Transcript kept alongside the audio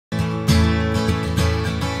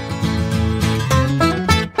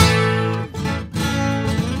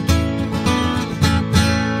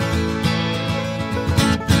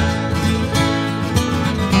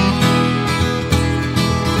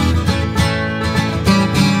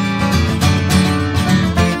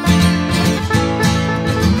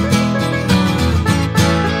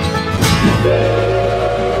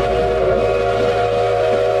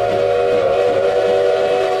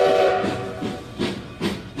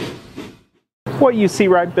What you see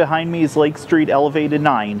right behind me is Lake Street Elevated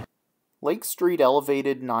 9. Lake Street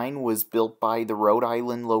Elevated 9 was built by the Rhode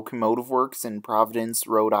Island Locomotive Works in Providence,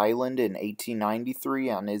 Rhode Island in 1893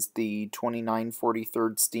 and is the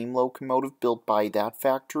 2943rd steam locomotive built by that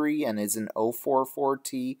factory and is an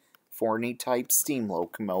 044T Forney type steam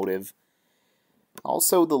locomotive.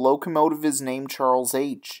 Also, the locomotive is named Charles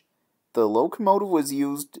H. The locomotive was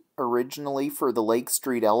used originally for the Lake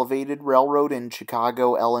Street Elevated Railroad in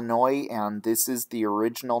Chicago, Illinois, and this is the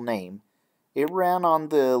original name. It ran on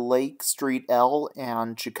the Lake Street L,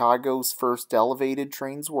 and Chicago's first elevated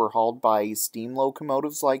trains were hauled by steam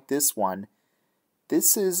locomotives like this one.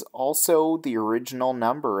 This is also the original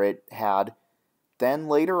number it had. Then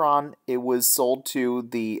later on, it was sold to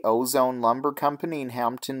the Ozone Lumber Company in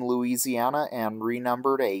Hampton, Louisiana, and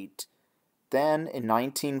renumbered 8. Then, in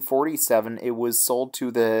 1947, it was sold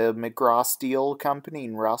to the McGraw Steel Company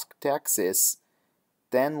in Rusk, Texas.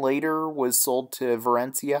 Then later was sold to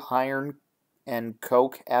Varencia Iron and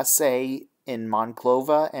Coke S.A. in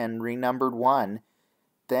Monclova and renumbered 1.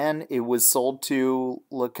 Then it was sold to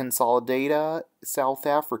La Consolidada, South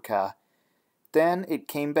Africa. Then it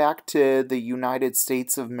came back to the United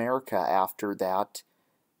States of America after that.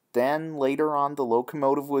 Then, later on, the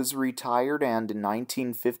locomotive was retired, and in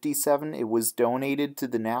 1957 it was donated to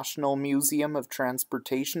the National Museum of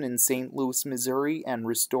Transportation in St. Louis, Missouri, and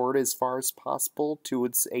restored as far as possible to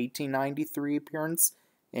its 1893 appearance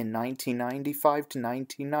in 1995 to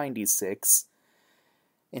 1996.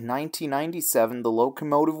 In 1997, the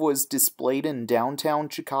locomotive was displayed in downtown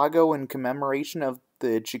Chicago in commemoration of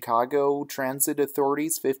the Chicago Transit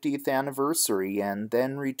Authority's 50th anniversary, and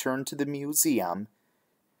then returned to the museum.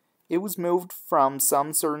 It was moved from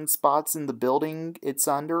some certain spots in the building it's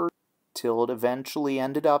under till it eventually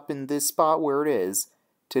ended up in this spot where it is.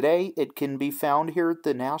 Today, it can be found here at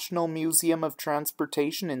the National Museum of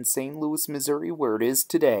Transportation in St. Louis, Missouri, where it is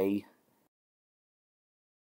today.